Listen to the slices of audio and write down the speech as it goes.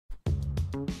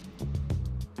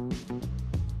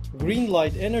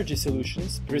GreenLIght Energy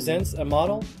Solutions presents a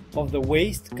model of the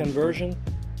Waste Conversion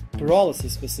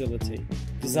Pyrolysis facility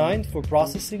designed for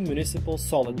processing municipal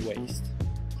solid waste.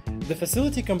 The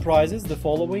facility comprises the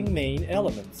following main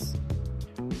elements: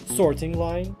 sorting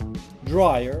line,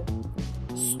 dryer,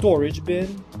 storage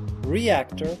bin,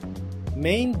 reactor,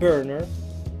 main burner,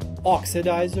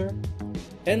 oxidizer,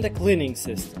 and a cleaning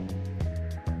system.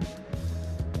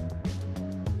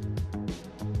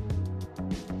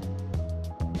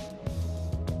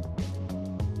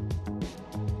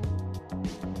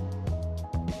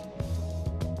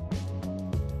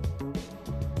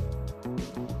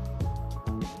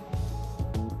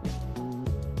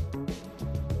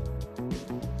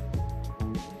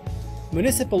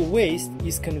 Municipal waste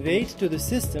is conveyed to the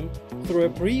system through a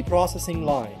pre-processing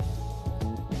line.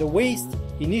 The waste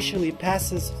initially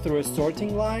passes through a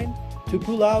sorting line to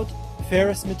pull out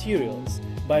ferrous materials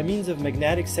by means of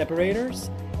magnetic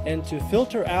separators and to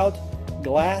filter out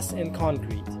glass and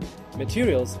concrete,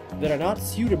 materials that are not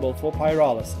suitable for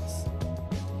pyrolysis.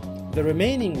 The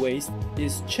remaining waste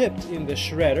is chipped in the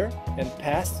shredder and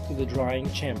passed to the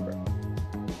drying chamber.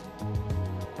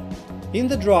 In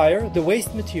the dryer, the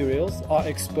waste materials are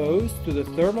exposed to the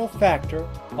thermal factor,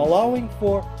 allowing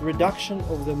for reduction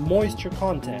of the moisture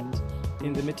content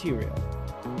in the material.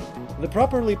 The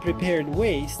properly prepared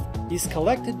waste is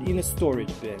collected in a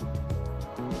storage bin.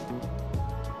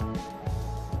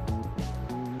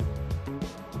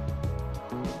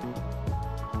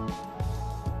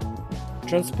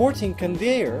 Transporting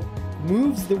conveyor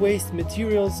moves the waste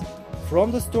materials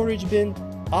from the storage bin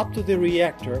up to the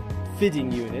reactor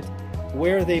feeding unit,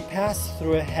 where they pass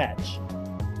through a hatch.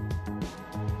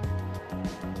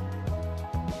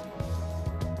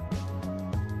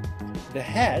 The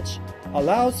hatch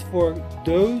allows for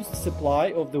dose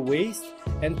supply of the waste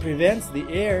and prevents the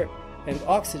air and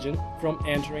oxygen from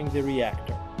entering the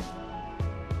reactor.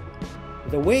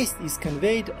 The waste is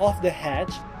conveyed off the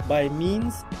hatch by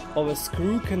means of a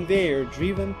screw conveyor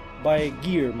driven by a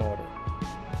gear motor.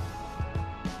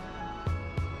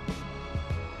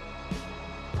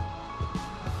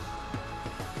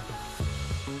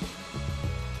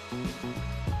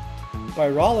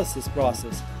 Pyrolysis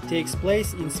process takes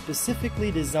place in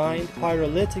specifically designed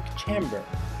pyrolytic chamber,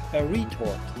 a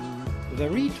retort. The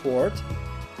retort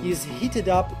is heated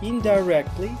up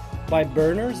indirectly by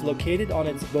burners located on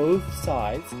its both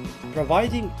sides,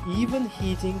 providing even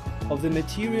heating of the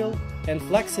material and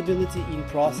flexibility in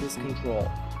process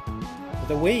control.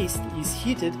 The waste is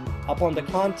heated upon the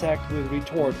contact with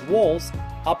retort walls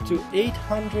up to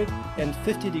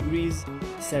 850 degrees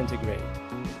centigrade.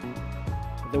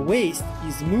 The waste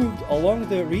is moved along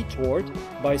the retort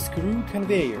by screw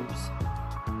conveyors.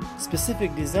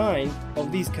 Specific design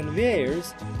of these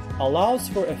conveyors allows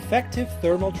for effective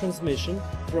thermal transmission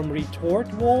from retort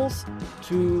walls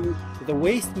to the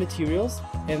waste materials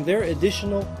and their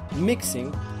additional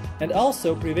mixing, and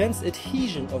also prevents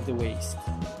adhesion of the waste.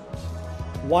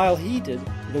 While heated,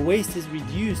 the waste is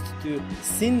reduced to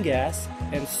syngas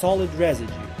and solid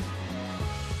residue.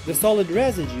 The solid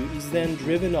residue is then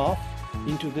driven off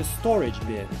into the storage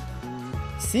bin.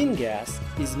 Syngas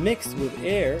is mixed with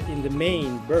air in the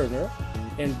main burner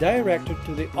and directed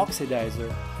to the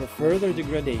oxidizer for further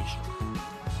degradation.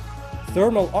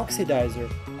 Thermal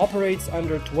oxidizer operates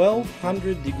under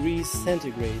 1200 degrees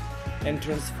centigrade and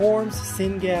transforms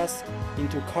syngas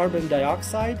into carbon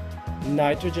dioxide,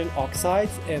 nitrogen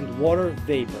oxides, and water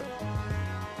vapor.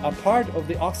 A part of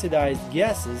the oxidized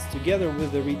gases, together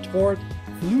with the retort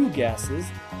flue gases,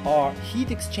 are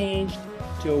heat exchanged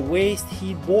to a waste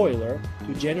heat boiler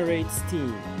to generate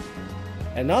steam.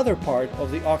 Another part of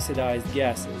the oxidized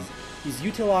gases is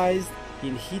utilized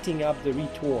in heating up the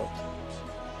retort.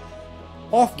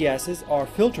 Off gases are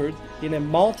filtered in a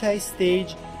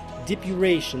multi-stage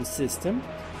depuration system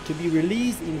to be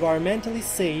released environmentally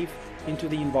safe into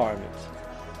the environment.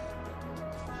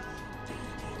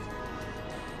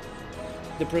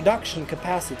 The production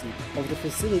capacity of the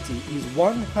facility is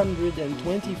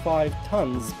 125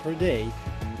 tons per day